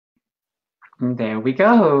There we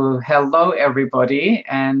go. Hello, everybody,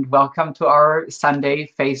 and welcome to our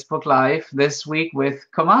Sunday Facebook Live this week with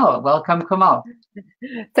Komal. Welcome, Komal.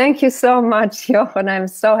 Thank you so much, Jochen. I'm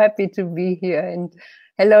so happy to be here. And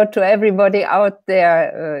hello to everybody out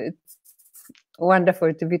there. It's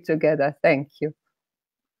wonderful to be together. Thank you.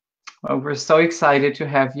 Well, we're so excited to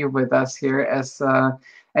have you with us here.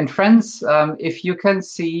 And friends, if you can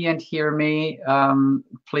see and hear me,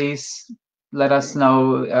 please let us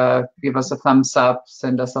know. Give us a thumbs up,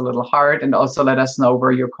 send us a little heart, and also let us know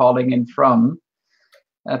where you're calling in from.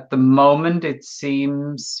 At the moment, it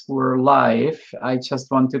seems we're live. I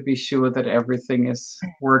just want to be sure that everything is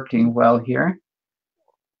working well here.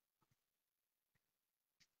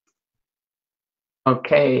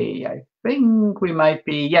 Okay, I think we might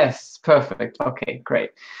be, yes, perfect. Okay,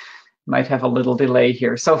 great. Might have a little delay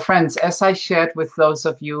here. So friends, as I shared with those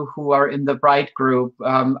of you who are in the Bright group,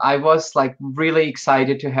 I was like really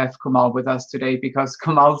excited to have Komal with us today because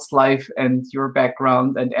Komal's life and your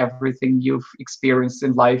background and everything you've experienced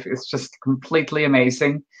in life is just completely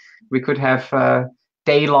amazing. We could have a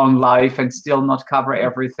day-long life and still not cover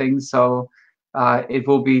everything. So it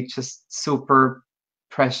will be just super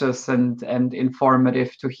precious and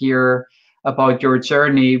informative to hear about your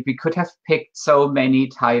journey. We could have picked so many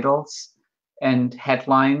titles and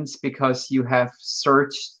headlines because you have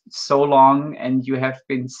searched so long and you have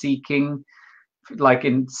been seeking like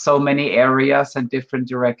in so many areas and different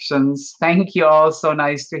directions. Thank you all. So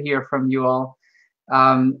nice to hear from you all.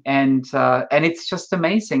 And it's just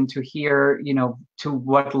amazing to hear, you know, to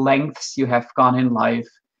what lengths you have gone in life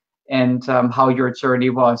and how your journey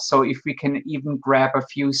was. So if we can even grab a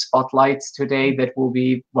few spotlights today, that will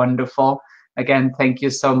be wonderful. Again, thank you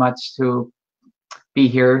so much to be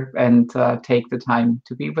here and take the time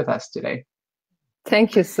to be with us today.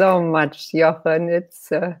 Thank you so much, Jochen.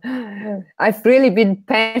 I've really been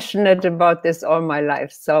passionate about this all my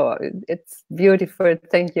life. So it's beautiful.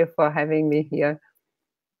 Thank you for having me here.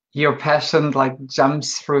 Your passion like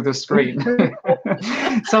jumps through the screen.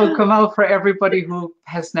 So Komal, for everybody who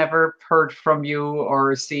has never heard from you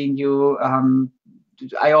or seen you,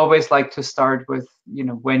 I always like to start with, you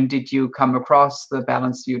know, when did you come across the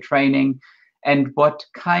Balanced View training and what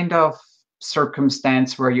kind of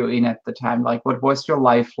circumstance were you in at the time? Like, what was your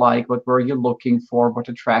life like? What were you looking for? What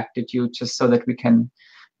attracted you? Just so that we can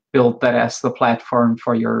build that as the platform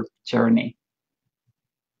for your journey.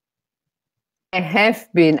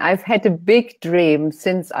 I've had a big dream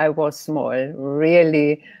since I was small,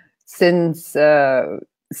 really, since I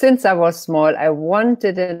was small. I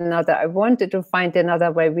wanted to find another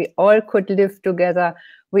way. We all could live together.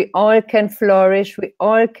 We all can flourish. We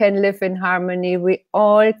all can live in harmony. We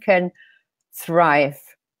all can thrive.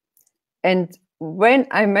 And when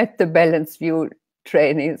I met the Balanced View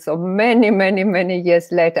training, so many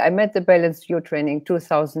years later, I met the Balanced View training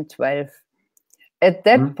 2012. At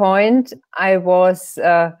that point, I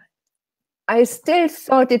still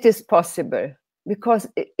thought it is possible because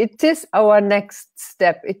it is our next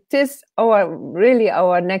step. It is really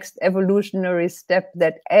our next evolutionary step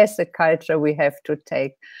that as a culture we have to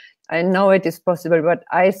take. I know it is possible, but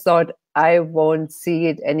I thought I won't see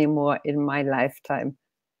it anymore in my lifetime.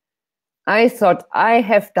 I thought I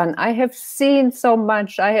have seen so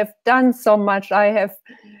much, I have done so much, I have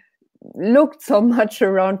looked so much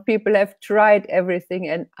around, people have tried everything,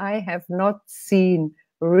 and I have not seen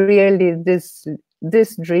really this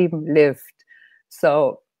dream lived.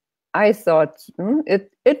 So I thought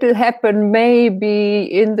it'll happen maybe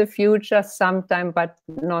in the future sometime, but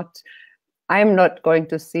I'm not going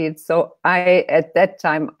to see it. So at that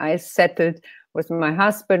time I settled with my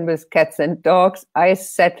husband, with cats and dogs.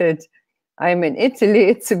 I'm in Italy,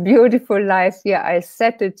 it's a beautiful life here. I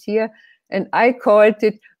settled here. And I called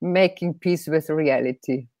it making peace with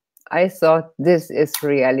reality. I thought this is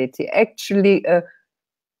reality, actually a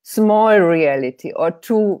small reality or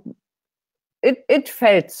two. It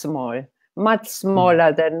felt small, much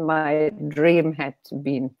smaller than my dream had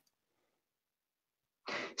been.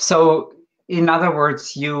 So in other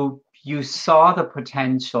words, you saw the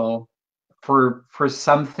potential for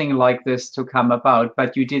something like this to come about,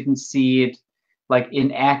 but you didn't see it like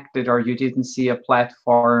enacted, or you didn't see a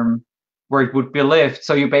platform where it would be lived.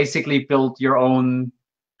 So you basically built your own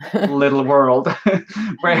little world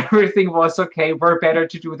where everything was okay. We're better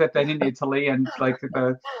to do that than in Italy. And like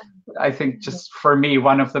I think just for me,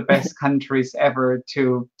 one of the best countries ever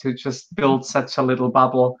to just build such a little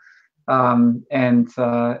bubble. And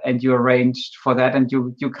you arranged for that, and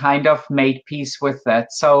you kind of made peace with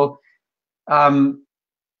that. So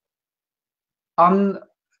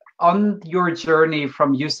on your journey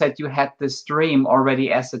from, you said you had this dream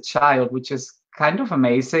already as a child, which is kind of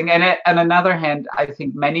amazing. And on another hand, I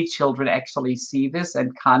think many children actually see this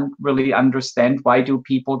and can't really understand, why do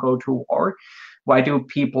people go to war? Why do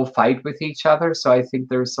people fight with each other? So I think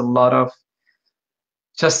there's a lot of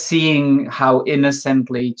just seeing how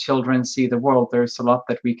innocently children see the world. There's a lot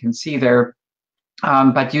that we can see there.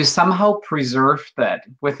 But you somehow preserved that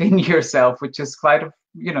within yourself, which is quite,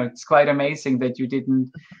 it's quite amazing that you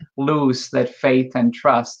didn't lose that faith and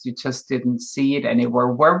trust. You just didn't see it anywhere.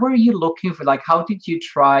 Where were you looking for? Like, how did you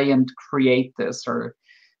try and create this? Or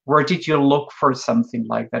where did you look for something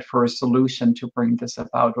like that, for a solution to bring this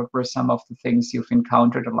about? What were some of the things you've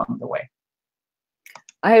encountered along the way?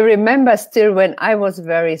 I remember still when I was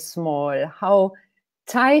very small, how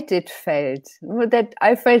tight it felt, that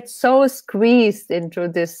I felt so squeezed into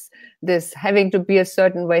this having to be a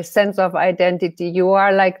certain way, sense of identity. You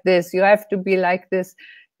are like this, you have to be like this.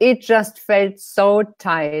 It just felt so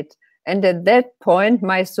tight. And at that point,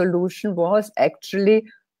 my solution was actually,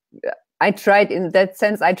 I tried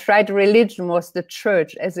religion, was the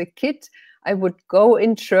church. As a kid, I would go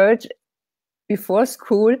in church before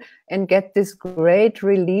school and get this great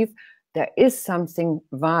relief. There is something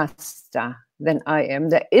vaster than I am.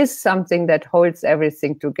 There is something that holds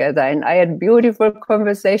everything together. And I had beautiful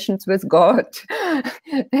conversations with God.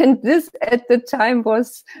 And this at the time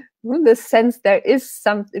was the sense there is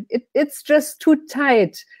something, it's just too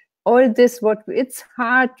tight. All this, it's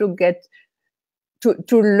hard to get,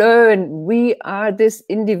 to learn. We are this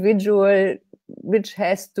individual which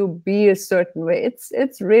has to be a certain way.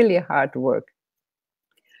 It's really hard work.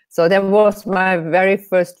 So that was my very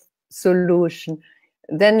first solution.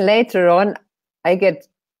 Then later on,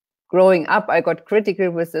 growing up, I got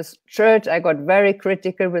critical with this church. I got very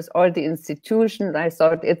critical with all the institutions. I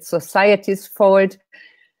thought it's society's fault.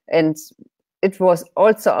 And it was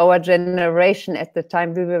also our generation at the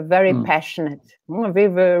time. We were very passionate.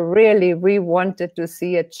 We wanted to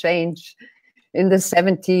see a change in the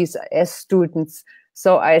 70s as students.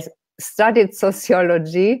 So I studied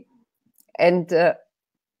sociology and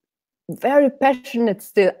very passionate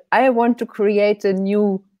still. I want to create a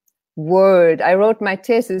new world. I wrote my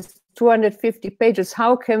thesis, 250 pages.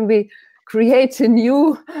 How can we create a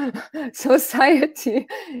new society,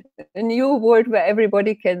 a new world where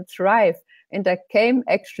everybody can thrive? And I came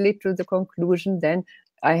actually to the conclusion then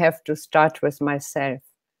I have to start with myself.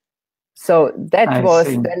 So that was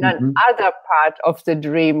then another part of the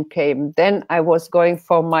dream came. Then I was going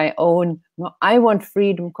for my own. I want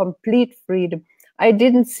freedom, complete freedom. I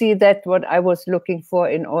didn't see that what I was looking for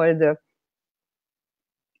in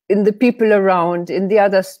the people around, in the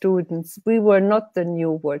other students. We were not the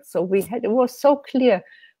new world. So it was so clear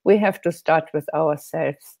we have to start with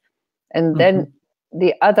ourselves. And then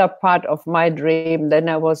the other part of my dream, then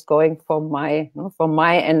I was going for my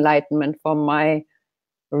enlightenment, for my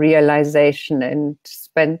realization, and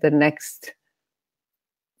spent the next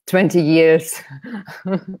 20 years.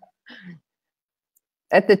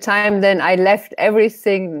 At the time, then I left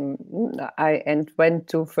everything. And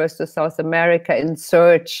went first to South America in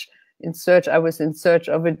search. I was in search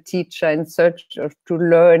of a teacher, in search to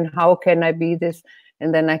learn how can I be this.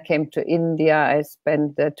 And then I came to India. I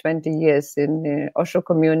spent 20 years in the Osho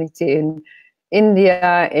community in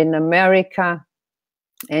India, in America,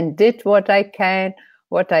 and did what I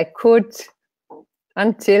could,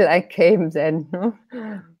 until I came then.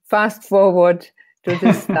 Fast forward to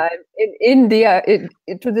this time in India,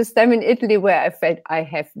 to this time in Italy, where I felt I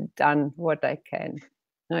have done what I can.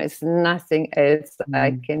 There's nothing else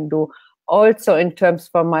I can do. Also, in terms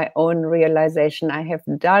for my own realization, I have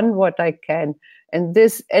done what I can. And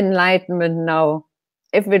this enlightenment now,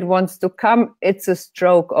 if it wants to come, it's a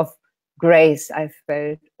stroke of grace, I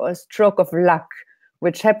felt, or a stroke of luck,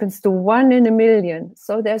 which happens to 1 in a million.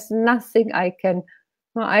 So there's nothing I can.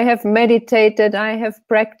 I have meditated, I have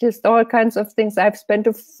practiced all kinds of things. I've spent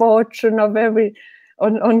a fortune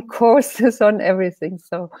on courses, on everything.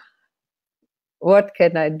 So what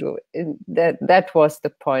can I do? That was the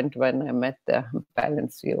point when I met the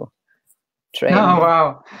Balance View training. Oh,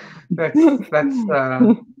 wow. That's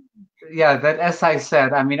yeah, that, as I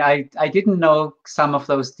said, I mean, I didn't know some of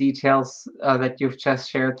those details that you've just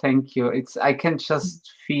shared. Thank you. I can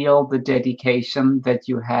just feel the dedication that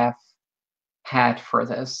you have had for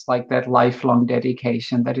this, like that lifelong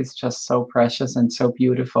dedication that is just so precious and so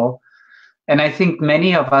beautiful. And I think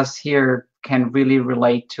many of us here can really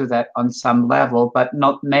relate to that on some level, but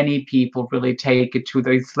not many people really take it to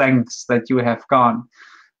those lengths that you have gone.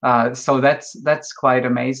 So that's quite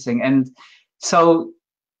amazing. And so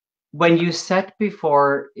when you said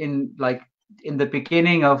before, in like in the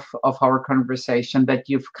beginning of our conversation that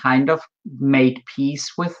you've kind of made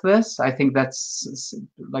peace with this. I think that's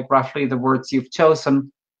like roughly the words you've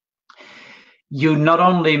chosen. You not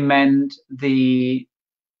only meant the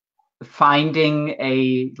finding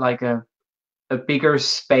a bigger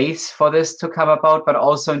space for this to come about, but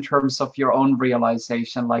also in terms of your own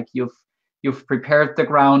realization, like you've prepared the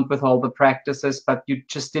ground with all the practices, but you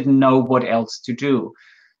just didn't know what else to do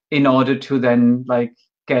in order to then like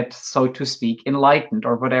get, so to speak, enlightened,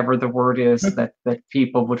 or whatever the word is that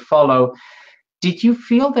people would follow. Did you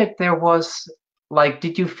feel that there was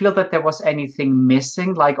anything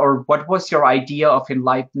missing, like, or what was your idea of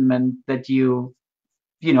enlightenment that you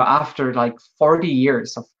know, after like 40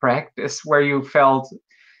 years of practice, where you felt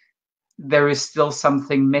there is still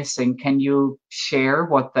something missing? Can you share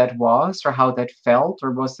what that was, or how that felt?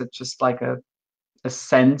 Or was it just like a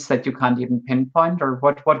sense that you can't even pinpoint? Or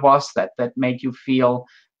what was that made you feel,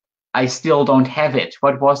 I still don't have it?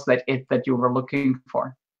 What was that you were looking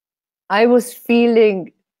for? I was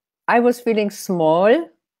feeling small, you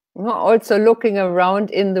know, also looking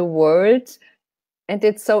around in the world. And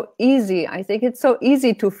it's so easy. I think it's so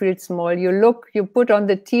easy to feel small. You look, you put on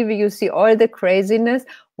the TV, you see all the craziness.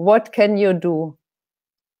 What can you do?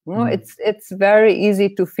 You know, it's very easy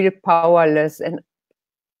to feel powerless. And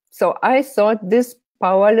so I thought this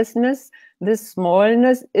powerlessness, this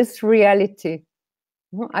smallness is reality.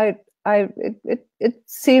 It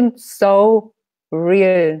seemed so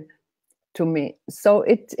real to me. So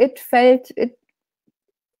it felt it.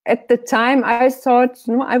 At the time, I thought,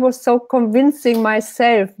 no, I was so convincing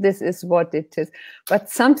myself this is what it is. But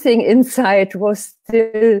something inside was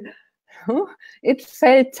still, it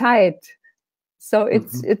felt tight. So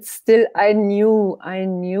it's still, I knew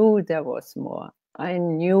there was more. I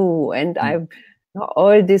knew, and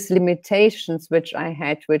all these limitations which I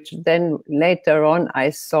had, which then later on I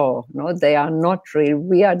saw, no, they are not real.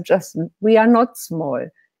 We are not small.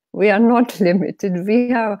 We are not limited.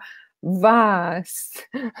 We are vast.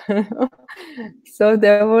 So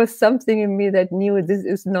there was something in me that knew this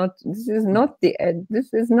is not the end.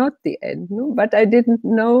 This is not the end. No? But I didn't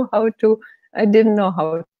know how to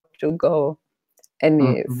go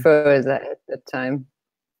any further at the time.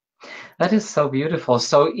 That is so beautiful.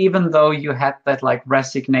 So even though you had that like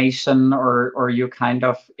resignation, or you kind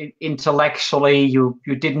of intellectually you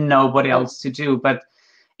didn't know what else to do, but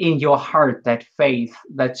in your heart, that faith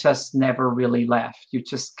that just never really left. You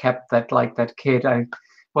just kept that, like that kid. I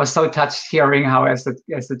was so touched hearing how as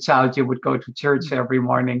a child you would go to church every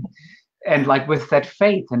morning, and like with that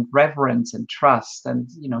faith and reverence and trust, and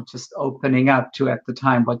you know, just opening up to, at the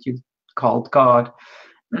time, what you called God.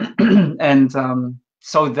 And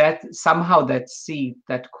so that somehow that seed,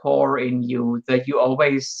 that core in you, that you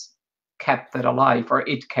always kept that alive, or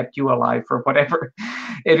it kept you alive, or whatever.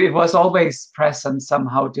 It was always present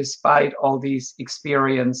somehow, despite all these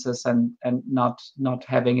experiences and not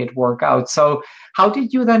having it work out. So how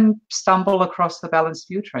did you then stumble across the Balanced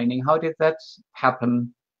View training? How did that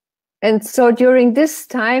happen? And so during this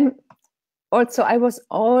time, also, I was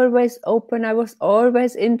always open. I was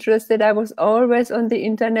always interested. I was always on the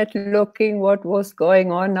internet looking what was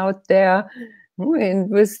going on out there, and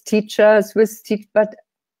with teachers, but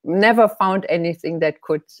never found anything that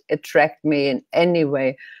could attract me in any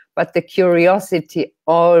way. But the curiosity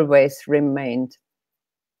always remained.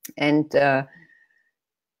 And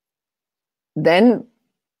then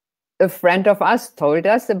a friend of us told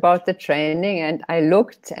us about the training, and I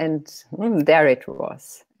looked, and there it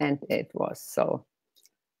was. And it was so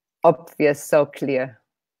obvious, so clear.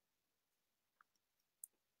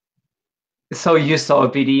 So you saw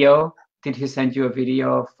a video? Did he send you a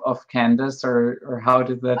video of Candace, or how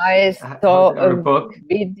did that? I saw a book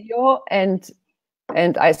video, and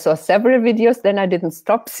I saw several videos. Then I didn't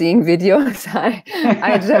stop seeing videos. I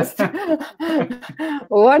just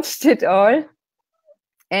watched it all.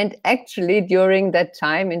 And actually, during that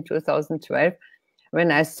time in 2012,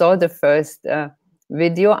 when I saw the first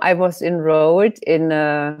video, I was enrolled in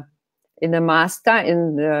a master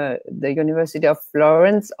in the University of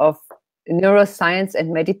Florence of neuroscience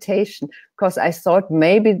and meditation, because I thought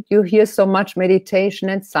maybe you hear so much meditation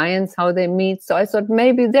and science, how they meet. So I thought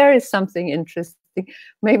maybe there is something interesting.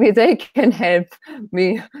 Maybe they can help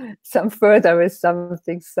me some further with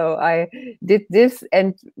something. So I did this,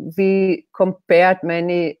 and we compared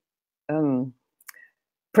many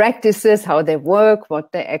practices, how they work,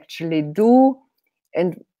 what they actually do.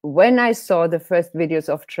 And when I saw the first videos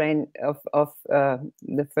of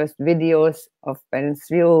the first videos of Balanced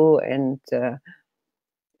View, and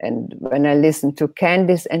when I listened to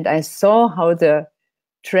Candice, and I saw how the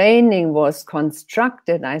training was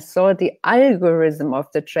constructed. I saw the algorithm of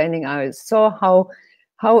the training. I saw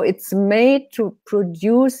how it's made to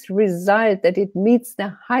produce results, that it meets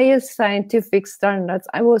the highest scientific standards.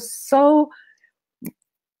 I was so,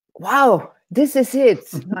 wow, this is it.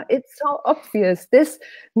 It's so obvious. This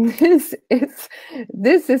is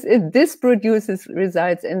it. This produces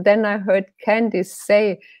results. And then I heard Candice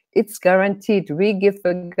say, it's guaranteed. We give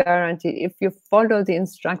a guarantee. If you follow the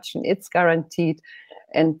instruction, it's guaranteed.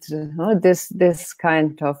 And this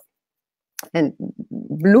kind of, and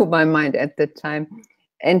blew my mind at the time.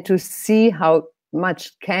 And to see how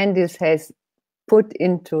much Candice has put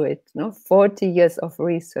into it, 40 years of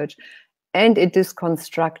research. And it is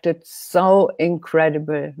constructed so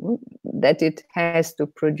incredible that it has to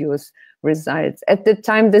produce results. At the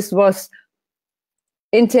time, this was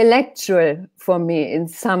intellectual for me in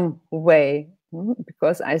some way,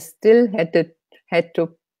 because I still had to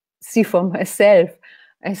see for myself.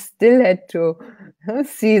 I still had to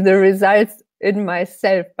see the results in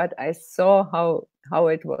myself, but I saw how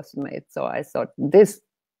it was made. So I thought, this,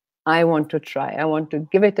 I want to try. I want to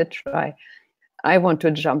give it a try. I want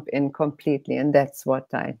to jump in completely, and that's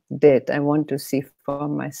what I did. I want to see for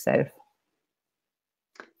myself.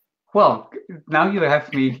 Well, now you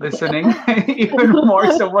have me listening even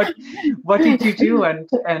more. So what did you do,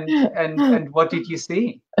 and what did you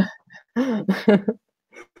see?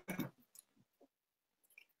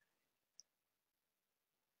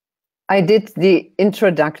 I did the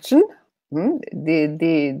introduction,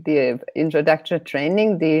 the introduction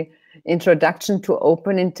training, the introduction to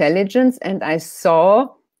open intelligence, and I saw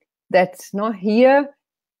that here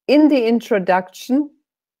in the introduction,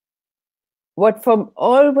 what from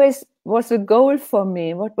always was a goal for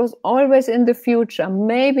me, what was always in the future,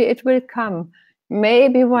 maybe it will come,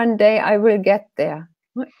 maybe one day I will get there.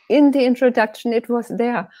 In the introduction, it was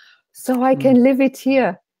there. So I can live it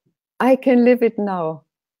here. I can live it now.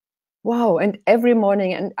 Wow. And every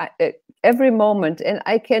morning and every moment, and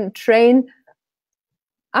I can train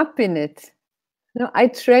up in it. I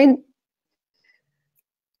train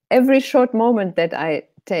every short moment that I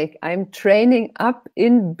take. I'm training up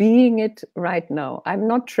in being it right now. I'm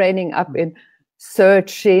not training up in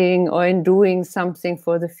searching or in doing something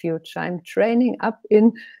for the future. I'm training up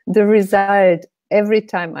in the result every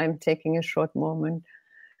time I'm taking a short moment.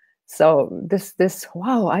 So this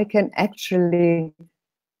wow, I can actually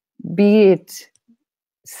be it,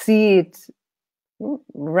 see it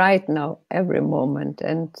right now, every moment.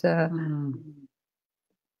 And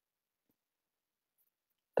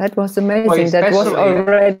that was amazing. That was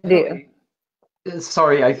already.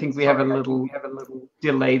 Sorry, I think we have a little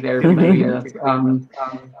delay there, Maria.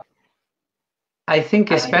 I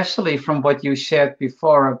think especially from what you shared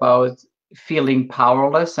before about feeling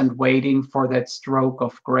powerless and waiting for that stroke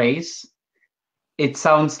of grace, it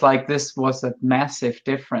sounds like this was a massive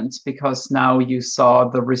difference, because now you saw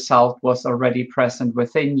the result was already present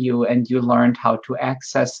within you, and you learned how to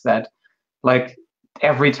access that, like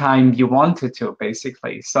every time you wanted to,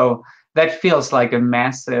 basically. So that feels like a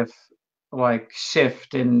massive like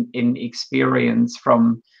shift in experience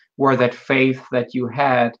from where that faith that you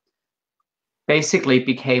had basically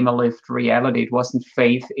became a lived reality. It wasn't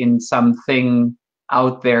faith in something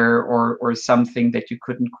out there or something that you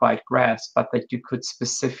couldn't quite grasp, but that you could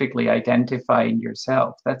specifically identify in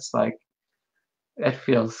yourself. That's like, that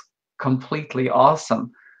feels completely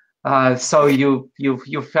awesome. So you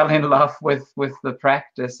fell in love with the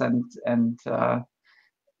practice, and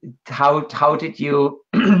how did you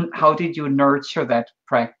how did you nurture that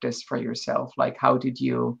practice for yourself? Like how did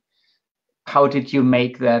you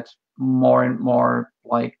make that more and more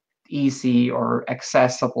like easy or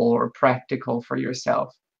accessible or practical for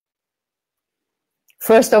yourself?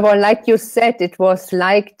 First of all, like you said, it was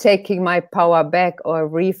like taking my power back, or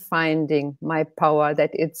refinding my power,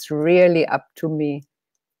 that it's really up to me.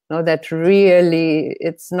 No, that really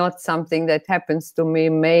it's not something that happens to me.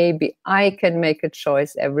 Maybe I can make a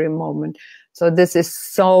choice every moment. So this is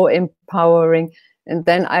so empowering. And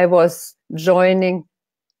then I was joining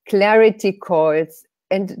clarity calls,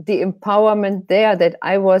 and the empowerment there, that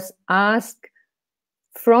I was asked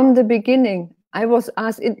from the beginning. I was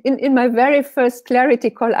asked in my very first clarity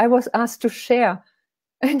call, I was asked to share.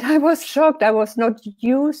 And I was shocked. I was not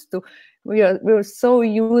used to. We were so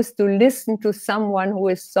used to listen to someone who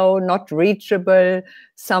is so not reachable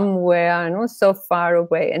somewhere, so far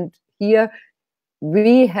away. And here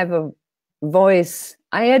we have a voice.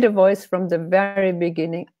 I had a voice from the very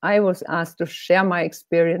beginning. I was asked to share my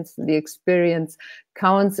experience. The experience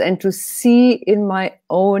counts, and to see in my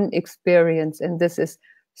own experience. And this is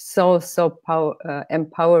so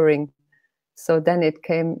empowering. So then it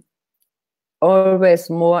came always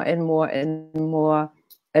more and more and more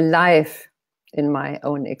alive in my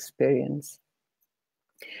own experience.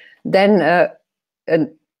 Then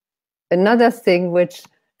another thing which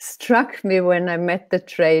struck me when I met the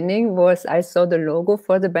training was I saw the logo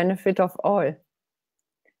for the benefit of all.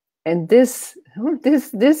 And this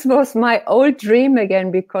was my old dream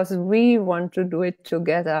again, because we want to do it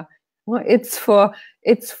together. It's for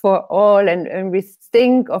all, and we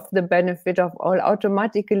think of the benefit of all.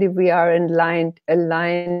 Automatically, we are aligned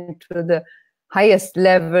to the highest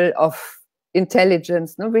level of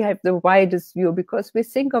intelligence. No, we have the widest view because we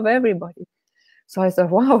think of everybody. So I thought,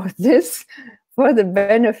 wow, this for the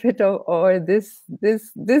benefit of all. This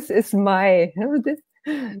is my.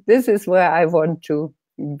 This is where I want to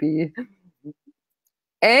be.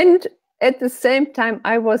 And at the same time,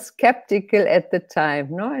 I was skeptical at the time.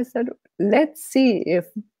 No, I said, let's see if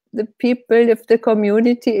the people, if the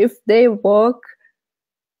community, if they walk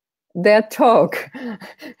their talk.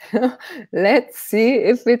 Let's see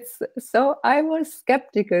if it's so. I was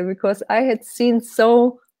skeptical because I had seen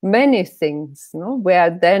so many things, no, where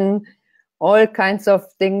then all kinds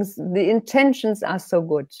of things, the intentions are so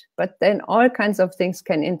good, but then all kinds of things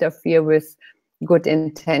can interfere with good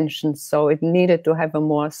intentions. So it needed to have a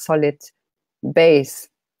more solid base.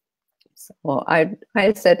 So I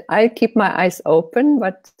said, I keep my eyes open,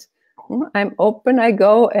 but I'm open, I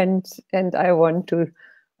go, and I want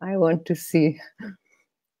to see.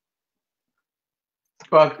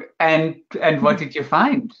 Well, and what did you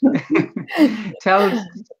find? Tell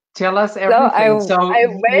us everything.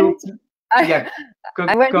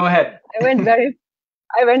 Go ahead.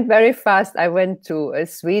 I went very fast. I went to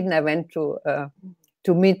Sweden. I went to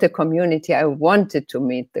meet the community. I wanted to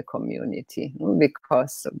meet the community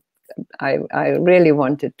because I really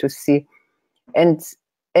wanted to see, and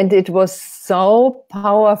it was so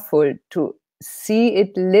powerful to see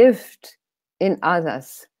it lived in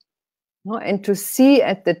others, and to see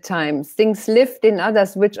at the time things lived in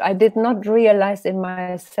others which I did not realize in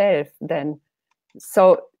myself then.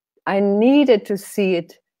 So I needed to see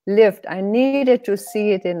it lived. I needed to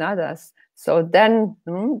see it in others. So then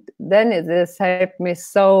it has helped me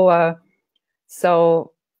so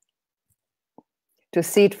to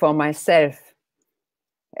see it for myself,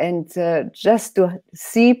 and just to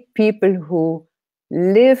see people who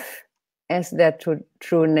live as their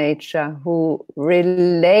true nature, who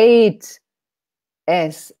relate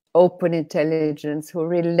as open intelligence, who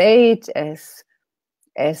relate as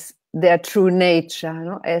their true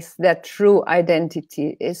nature, as their true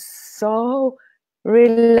identity, is so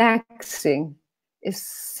relaxing, is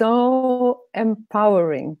so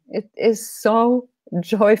empowering, it is so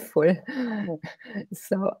joyful.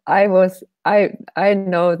 So I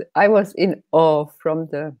know I was in awe from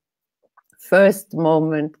the first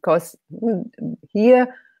moment, because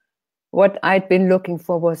here what I'd been looking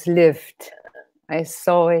for was lived. I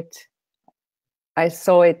saw it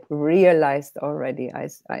realized already. I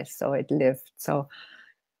saw it lived. So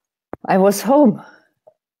I was home.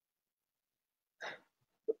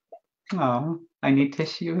 Oh, I need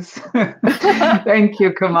tissues. Thank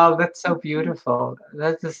you, Komal. That's so beautiful.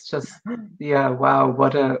 That is just, yeah, wow,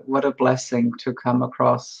 what a blessing to come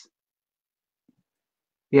across.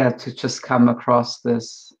 Yeah, to just come across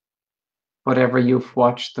this, whatever you've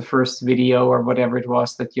watched, the first video or whatever it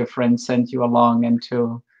was that your friend sent you along, and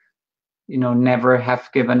to, never have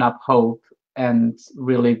given up hope and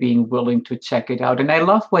really being willing to check it out. And I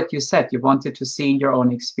love what you said. You wanted to see your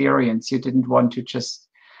own experience. You didn't want to just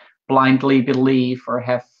blindly believe or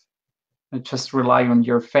just rely on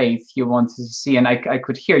your faith. You wanted to see, and I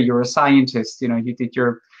could hear you're a scientist. You did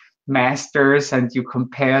your masters and you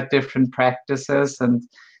compared different practices, and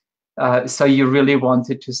so you really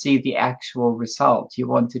wanted to see the actual result. You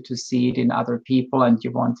wanted to see it in other people, and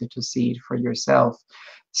you wanted to see it for yourself.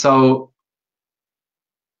 So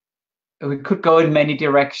we could go in many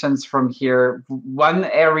directions from here. One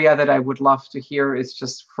area that I would love to hear is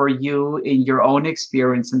just for you in your own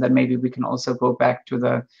experience, and then maybe we can also go back to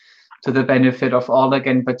the benefit of all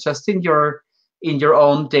again, but just in your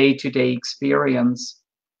own day-to-day experience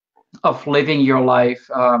of living your life,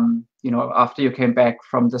 after you came back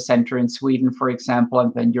from the center in Sweden, for example,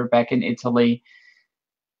 and then you're back in Italy.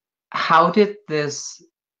 How did this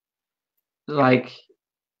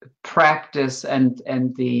practice and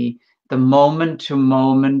the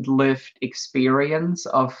moment-to-moment lived experience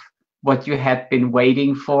of what you had been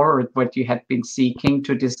waiting for, or what you had been seeking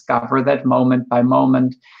to discover, that moment by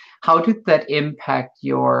moment, how did that impact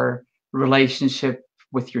your relationship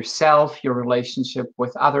with yourself, your relationship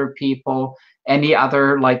with other people, any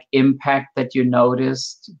other impact that you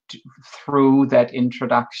noticed through that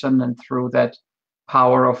introduction and through that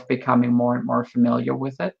power of becoming more and more familiar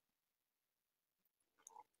with it?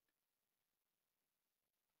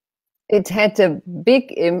 It had a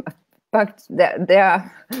big impact. There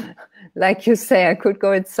are, like you say, I could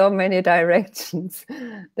go in so many directions.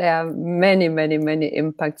 There are many, many, many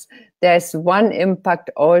impacts. There's one impact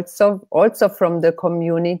also from the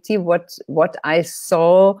community. What I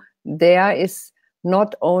saw there is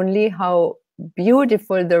not only how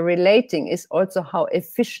beautiful the relating is, also how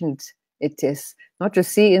efficient it is. Not to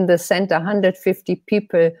see in the center 150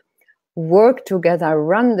 people work together,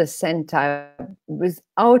 run the center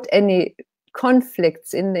without any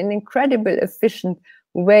conflicts in an incredible efficient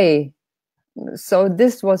way. So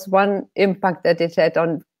this was one impact that it had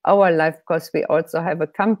on our life, because we also have a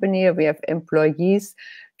company, we have employees,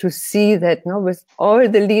 to see that with all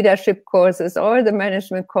the leadership courses, all the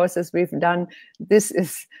management courses we've done, this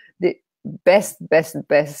is the best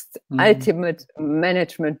ultimate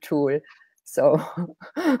management tool. So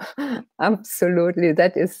absolutely,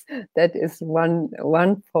 that is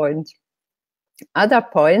one point. Other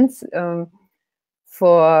points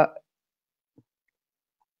for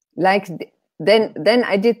like then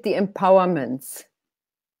I did the empowerments,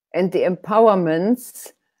 and the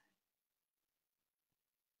empowerments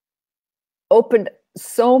opened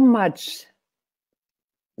so much.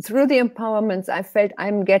 Through the empowerments, I felt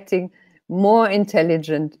I'm getting more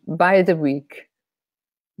intelligent by the week,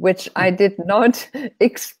 which I did not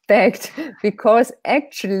expect, because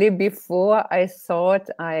actually before I thought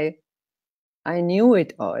I knew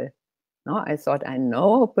it all. No, I thought I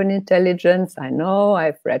know open intelligence. I know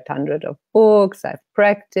I've read hundreds of books. I've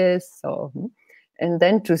practiced. So, and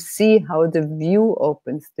then to see how the view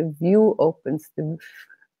opens,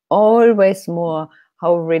 always more,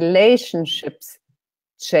 how relationships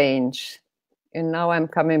change. And now I'm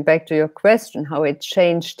coming back to your question, how it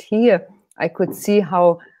changed here. I could see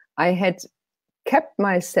how I had kept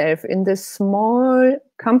myself in this small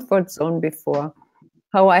comfort zone before,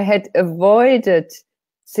 how I had avoided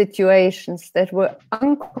situations that were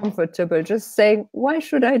uncomfortable, just saying, why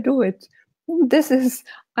should I do it?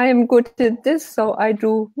 I am good at this, so I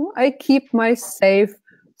do. I keep my safe,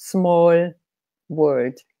 small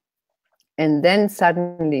world. And then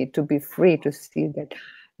suddenly to be free, to see that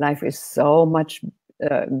life is so much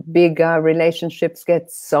bigger, relationships get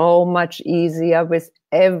so much easier with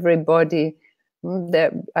everybody.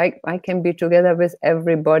 I can be together with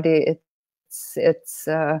everybody. It's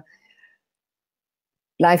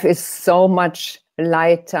life is so much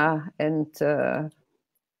lighter, and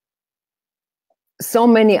so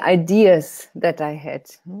many ideas that I had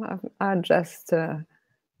are just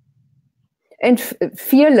and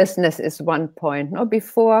fearlessness is one point. No,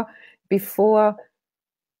 before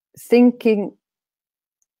thinking,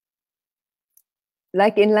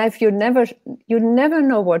 like in life, you never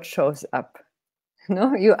know what shows up.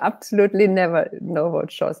 No, you absolutely never know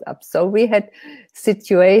what shows up. So we had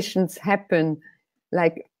situations happen,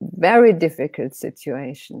 like very difficult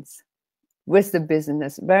situations with the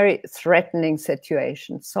business, very threatening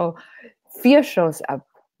situations. So fear shows up.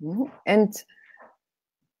 And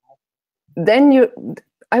then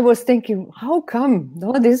I was thinking, how come?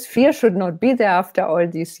 No, this fear should not be there after all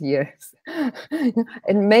these years.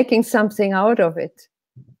 And making something out of it.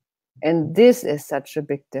 And this is such a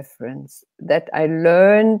big difference that I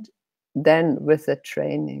learned then with the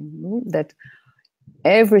training, that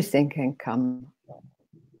everything can come.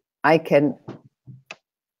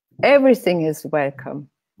 Everything is welcome.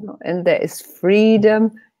 And there is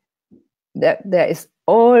freedom. There is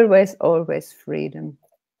always freedom.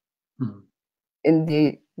 In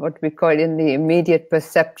the, what we call, in the immediate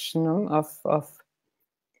perception of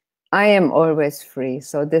I am always free.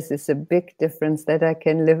 So this is a big difference, that I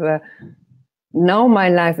can live now my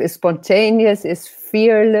life is spontaneous, is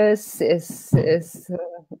fearless, is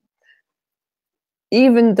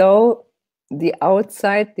even though the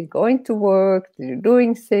outside, they're going to work, they're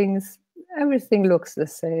doing things, everything looks the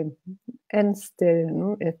same. And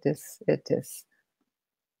still, it is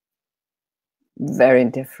very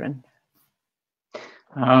different.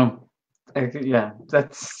 Yeah,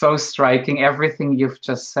 that's so striking. Everything you've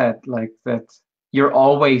just said, like that you're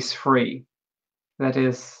always free. That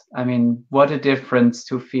is, I mean, what a difference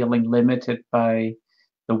to feeling limited by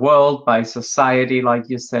the world, by society, like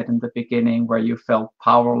you said in the beginning, where you felt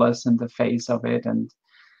powerless in the face of it, and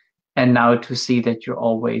now to see that you're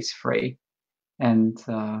always free. And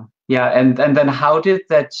and then how did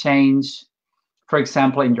that change, for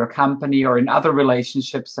example, in your company or in other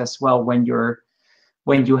relationships as well, when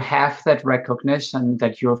you have that recognition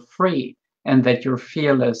that you're free and that you're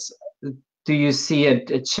fearless? Do you see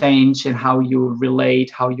a change in how you relate,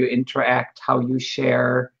 how you interact, how you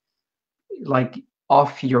share, like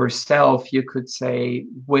of yourself, you could say,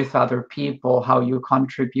 with other people, how you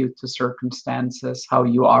contribute to circumstances, how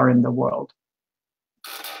you are in the world.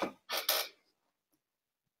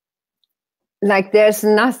 Like there's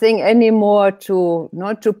nothing anymore to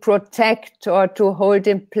not to protect or to hold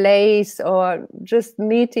in place, or just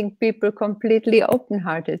meeting people completely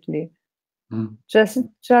open-heartedly. Just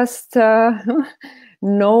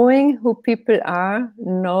knowing who people are,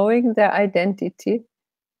 knowing their identity,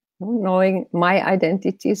 knowing my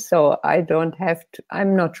identity, so I don't have to,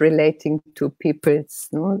 I'm not relating to people's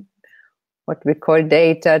what we call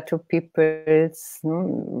data, to people's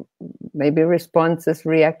maybe responses,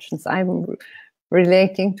 reactions. I'm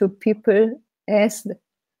relating to people as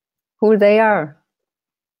who they are.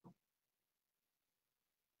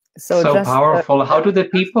 So just, powerful. How do the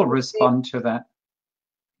people respond to that?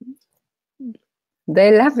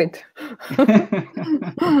 They love it.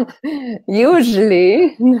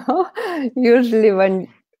 Usually, usually when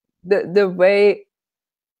the way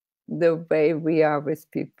we are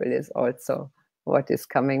with people is also what is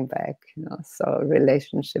coming back. So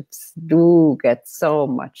relationships do get so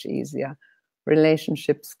much easier.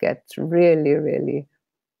 Relationships get really, really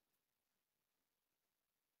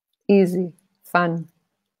easy, fun.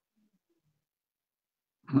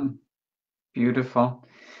 Beautiful.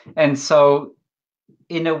 And so,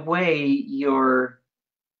 in a way,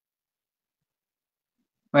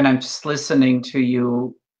 when I'm just listening to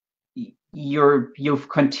you, you've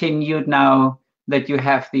continued, now that you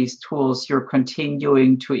have these tools, you're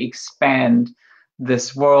continuing to expand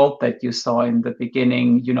this world that you saw in the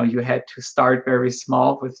beginning. You had to start very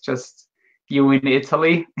small with just you in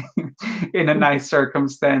Italy in a nice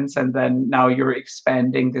circumstance, and then now you're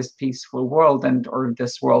expanding this peaceful world, or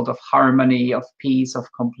this world of harmony, of peace,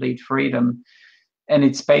 of complete freedom. And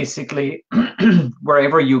it's basically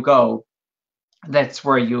wherever you go, that's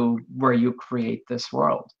where you create this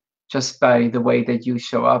world, just by the way that you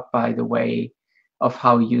show up, by the way of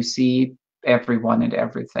how you see everyone and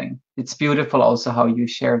everything. It's beautiful also how you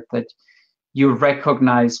shared that you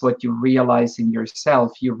recognize what you realize in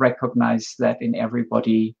yourself. You recognize that in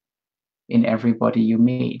everybody you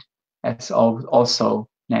meet, as also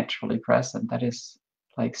naturally present. That is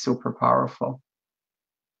like super powerful.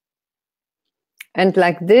 And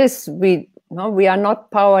like this, we are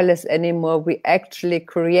not powerless anymore. We actually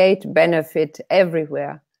create benefit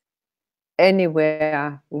everywhere,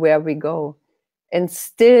 anywhere where we go. And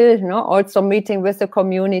still, also meeting with the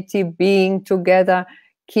community, being together,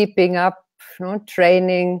 keeping up,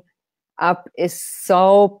 training up is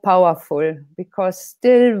so powerful, because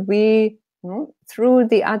still we, through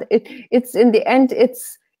the other, it's in the end,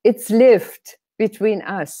 it's lived between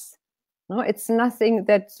us. It's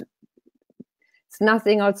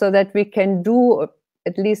nothing also that we can do.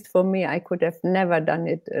 At least for me, I could have never done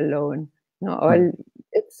it alone. Or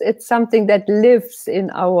it's something that lives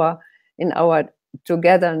in our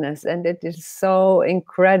togetherness, and it is so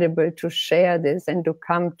incredible to share this and to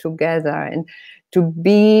come together and to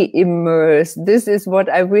be immersed. This is what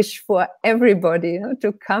I wish for everybody,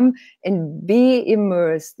 to come and be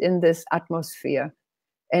immersed in this atmosphere.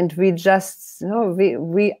 And we just,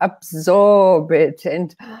 we absorb it,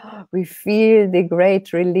 and we feel the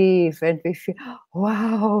great relief, and we feel,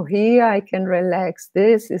 wow, here I can relax.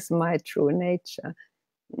 This is my true nature.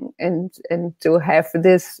 And to have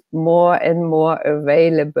this more and more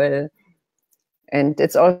available. And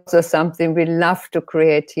it's also something we love to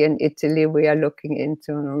create here in Italy. We are looking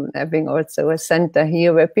into having also a center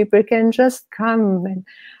here where people can just come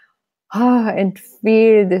and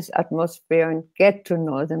feel this atmosphere and get to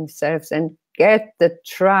know themselves and get the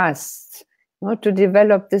trust, to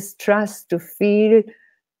develop this trust, to feel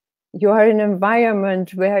you are in an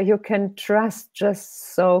environment where you can trust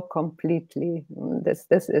just so completely.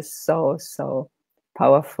 This is so, so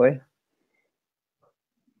powerful.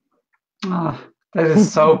 Oh, that is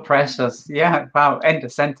so precious. Yeah, wow. And the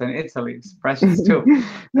center in Italy is precious too.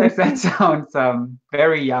 That sounds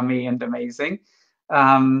very yummy and amazing.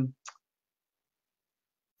 There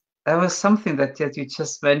was something that you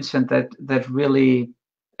just mentioned that really,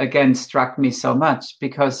 again, struck me so much,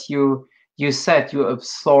 because you said you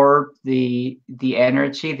absorb the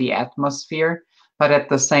energy, the atmosphere, but at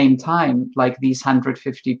the same time, like these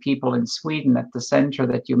 150 people in Sweden at the center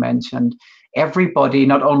that you mentioned, everybody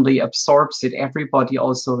not only absorbs it, everybody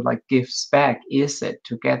also like gives back, is it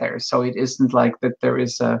together. So it isn't like that there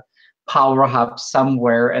is a power hub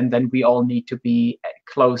somewhere and then we all need to be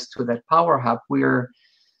close to that power hub. We're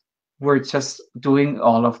just doing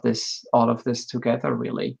all of this together,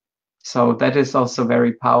 really. So that is also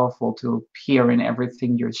very powerful to hear in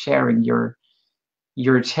everything you're sharing.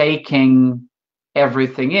 You're taking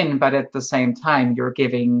everything in, but at the same time, you're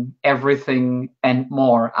giving everything and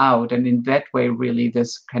more out. And in that way, really,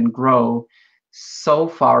 this can grow so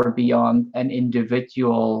far beyond an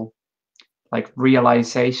individual like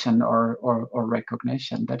realization or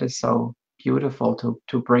recognition. That is so beautiful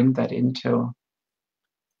to bring that into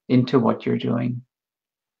what you're doing.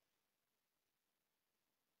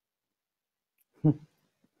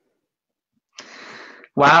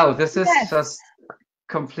 Wow, this is just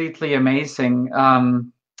completely amazing.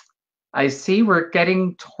 I see we're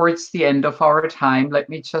getting towards the end of our time. Let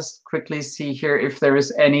me just quickly see here if there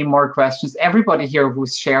is any more questions. Everybody here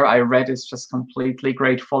whose share I read is just completely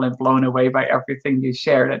grateful and blown away by everything you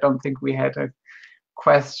shared. I don't think we had a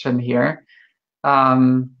question here.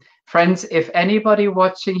 Friends, if anybody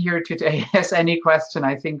watching here today has any question,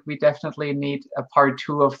 I think we definitely need a part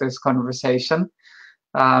 2 of this conversation.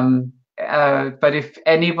 But if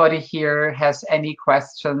anybody here has any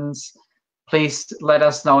questions, please let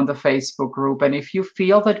us know in the Facebook group. And if you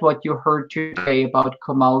feel that what you heard today about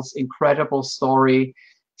Komal's incredible story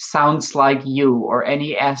sounds like you, or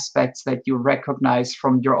any aspects that you recognize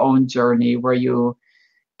from your own journey where you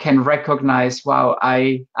can recognize, wow,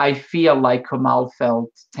 I feel like Komal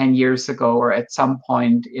felt 10 years ago or at some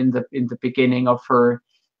point in the beginning of her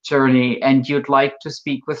journey, and you'd like to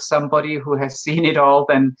speak with somebody who has seen it all,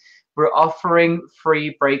 then we're offering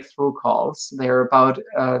free breakthrough calls. They're about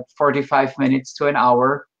 45 minutes to an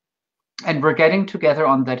hour. And we're getting together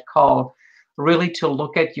on that call really to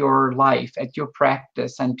look at your life, at your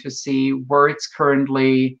practice, and to see where it's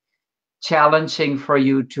currently challenging for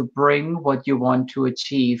you to bring what you want to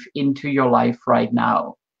achieve into your life right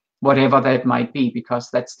now, whatever that might be, because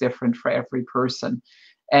that's different for every person.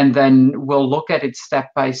 And then we'll look at it step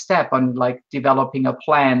by step on like developing a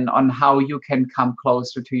plan on how you can come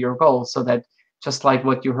closer to your goal, so that just like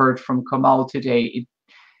what you heard from Komal today,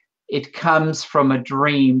 it comes from a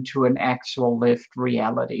dream to an actual lived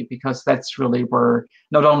reality, because that's really where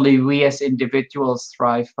not only we as individuals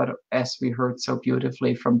thrive, but as we heard so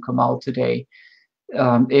beautifully from Komal today,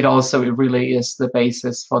 it also really is the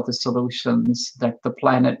basis for the solutions that the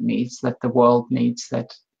planet needs, that the world needs,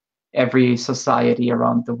 that every society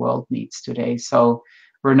around the world needs today. So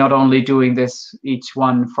we're not only doing this, each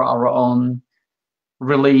one for our own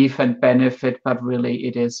relief and benefit, but really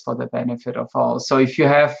it is for the benefit of all. So if you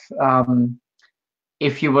have,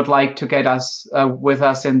 if you would like to get us with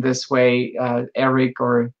us in this way, Eric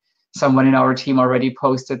or someone in our team already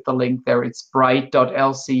posted the link there. It's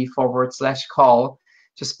bright.lc/call.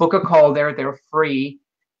 Just book a call there. They're free.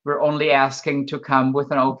 We're only asking to come with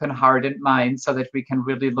an open heart and mind so that we can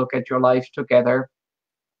really look at your life together.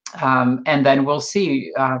 And then we'll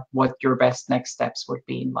see what your best next steps would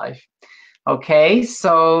be in life. Okay,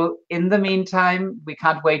 so in the meantime, we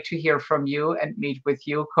can't wait to hear from you and meet with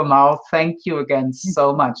you. Komal, thank you again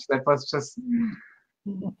so much. That was just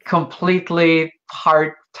completely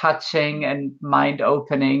heart-touching and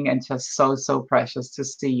mind-opening, and just so precious to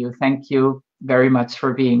see you. Thank you very much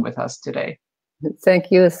for being with us today. Thank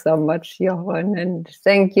you so much, Johan, and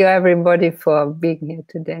thank you everybody for being here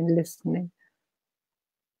today and listening.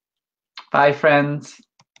 Bye, friends.